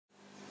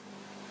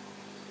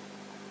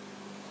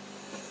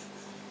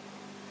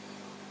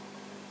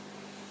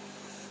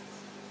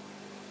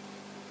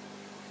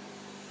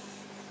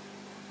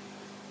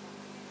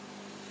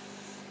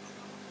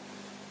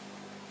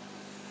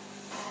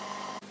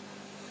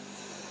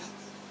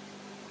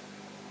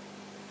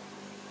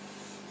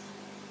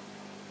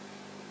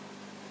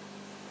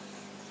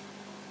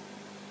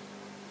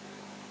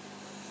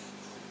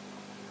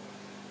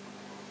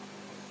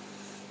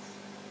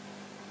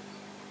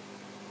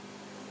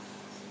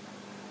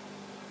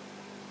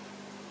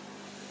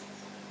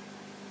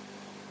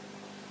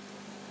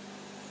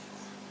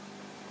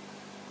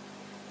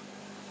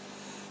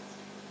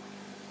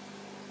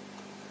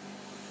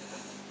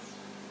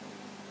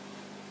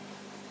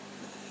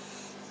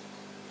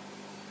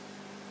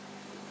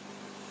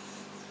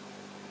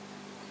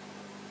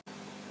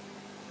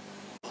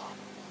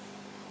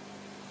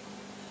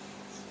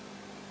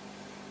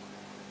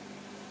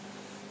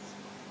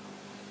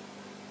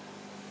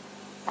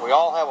We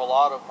all have a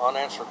lot of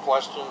unanswered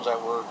questions that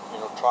we're,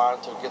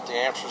 trying to get the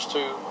answers to,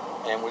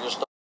 and we just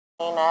don't.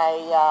 In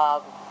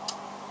a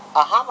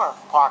Hummer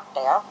parked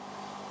there,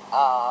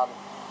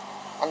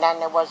 and then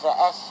there was a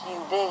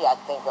SUV, I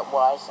think it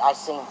was, I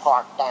seen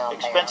parked down there.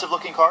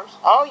 Expensive-looking cars?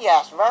 Oh,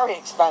 yes, very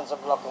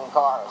expensive-looking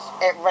cars.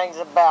 It rings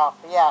a bell.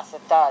 Yes,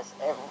 it does.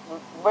 It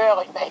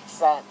really makes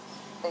sense,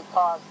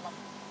 because...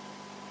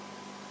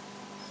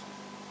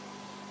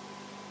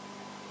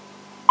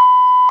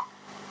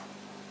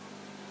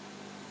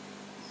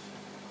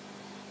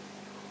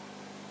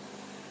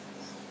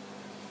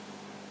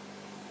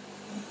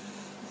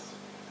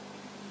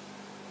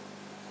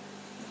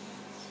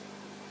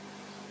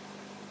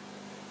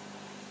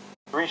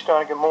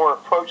 Dee Dee Moore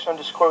approached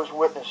undisclosed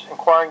witness,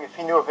 inquiring if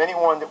he knew of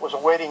anyone that was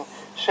awaiting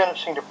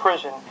sentencing to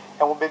prison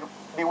and would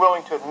be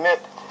willing to admit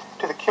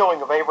to the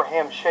killing of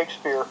Abraham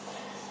Shakespeare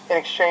in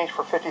exchange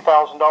for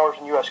 $50,000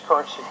 in U.S.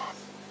 currency.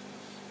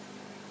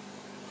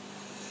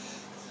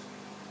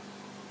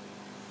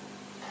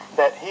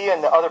 That he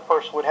and the other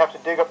person would have to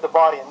dig up the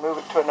body and move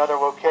it to another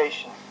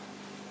location.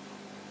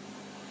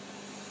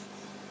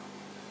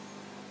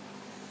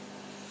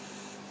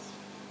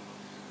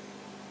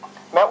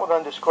 Met with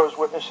undisclosed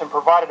witness and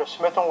provided a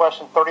Smith &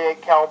 Wesson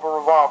 .38 caliber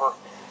revolver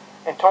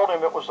and told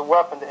him it was the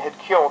weapon that had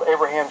killed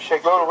Abraham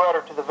Shakespeare. Wrote a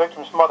letter to the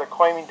victim's mother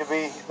claiming to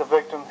be the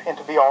victim and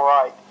to be all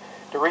right.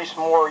 Dee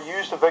Moore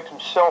used the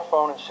victim's cell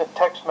phone and sent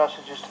text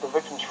messages to the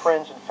victim's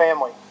friends and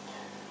family.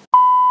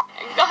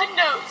 And God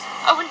knows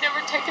I would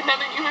never take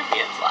another human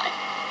being's life.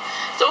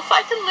 So if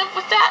I can live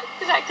with that,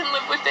 then I can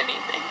live with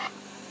anything.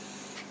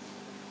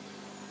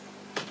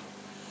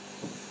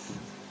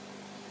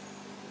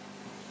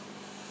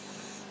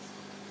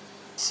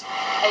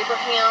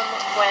 Abraham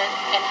went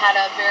and had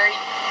a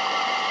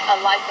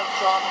life of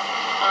drama,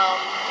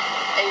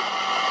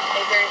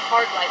 a very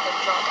hard life of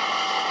drama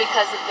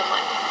because of the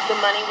money. The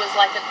money was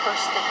like a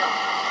curse to him,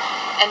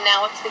 and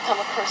now it's become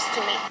a curse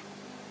to me.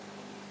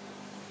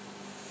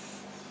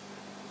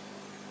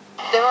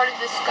 They've already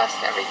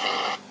discussed everything.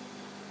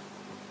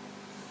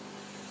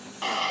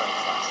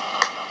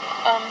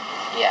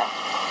 Yeah.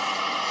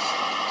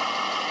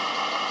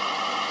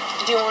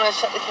 Do you want to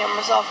shut the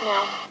cameras off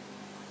now?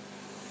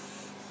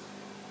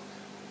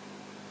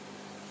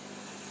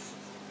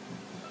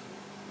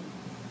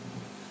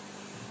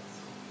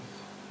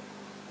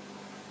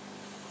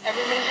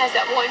 Everybody has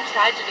that one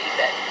tragedy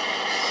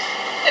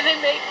and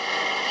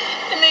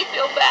they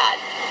feel bad.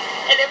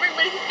 And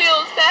everybody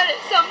feels bad at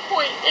some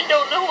point and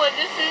don't know what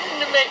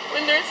decision to make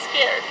when they're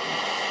scared.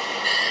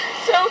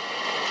 So,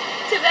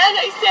 to that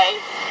I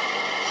say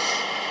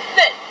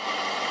that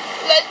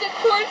let the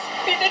courts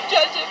be the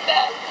judge of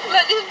that.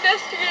 Let the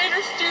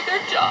investigators do their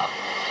job,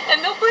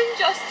 and they'll bring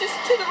justice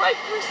to the right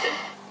person.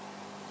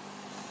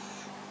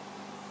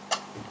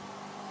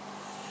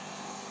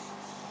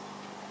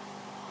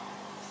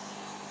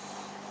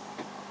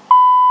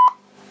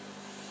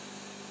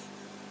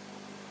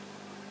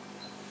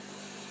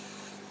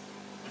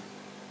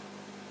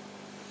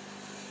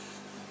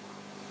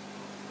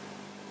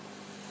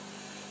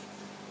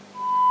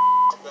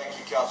 Thank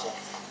you, counsel.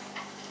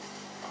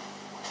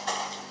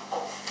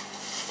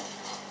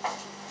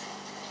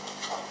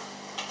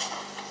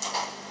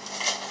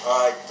 All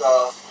right.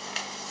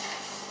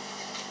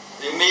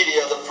 The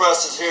media, the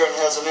press is here and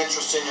has an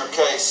interest in your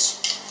case.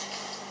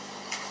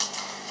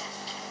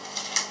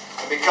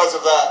 And because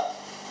of that,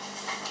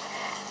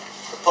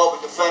 the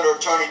public defender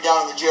attorney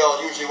down in the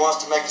jail usually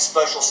wants to make a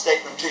special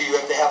statement to you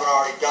if they haven't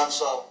already done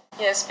so.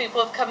 Yes,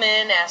 people have come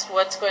in, asked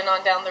what's going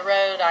on down the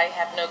road. I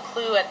have no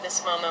clue at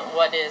this moment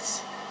what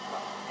is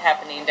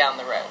happening down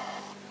the road.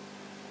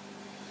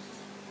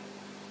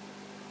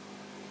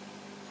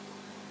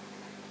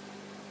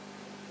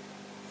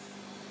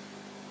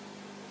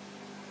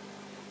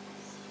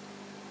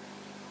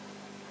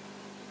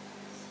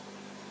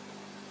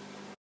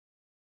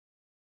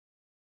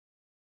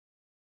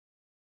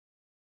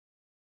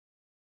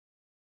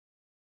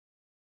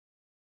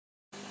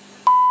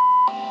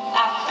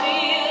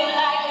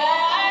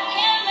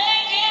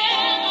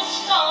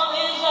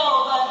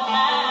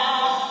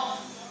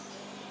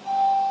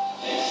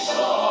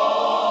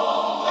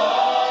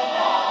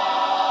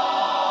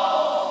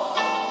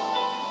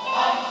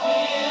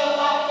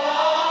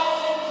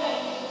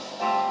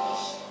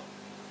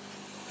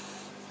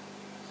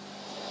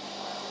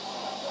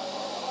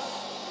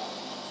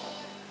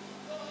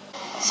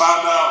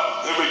 Find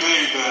out every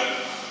day that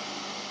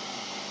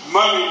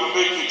money will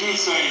make you do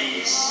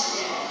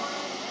things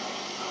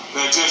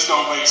that just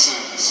don't make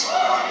sense.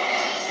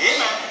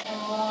 Amen.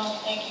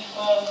 Thank you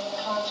for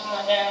coming to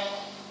my dad.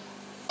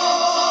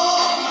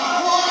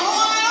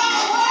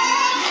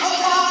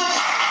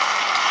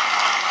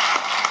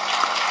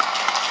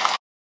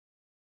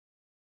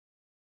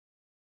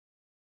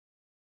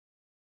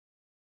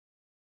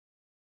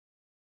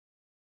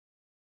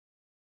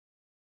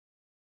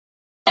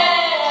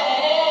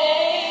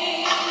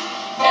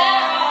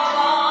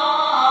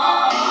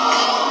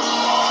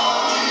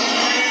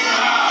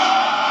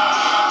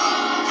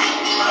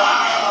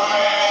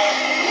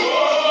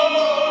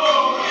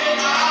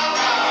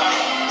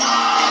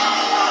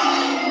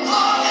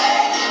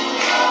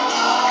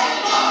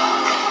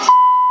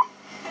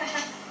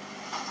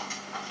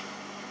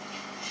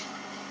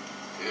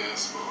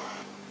 Yes, Lord.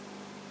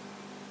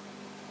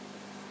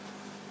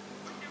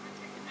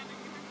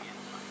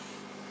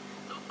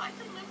 So if I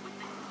can live with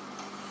it.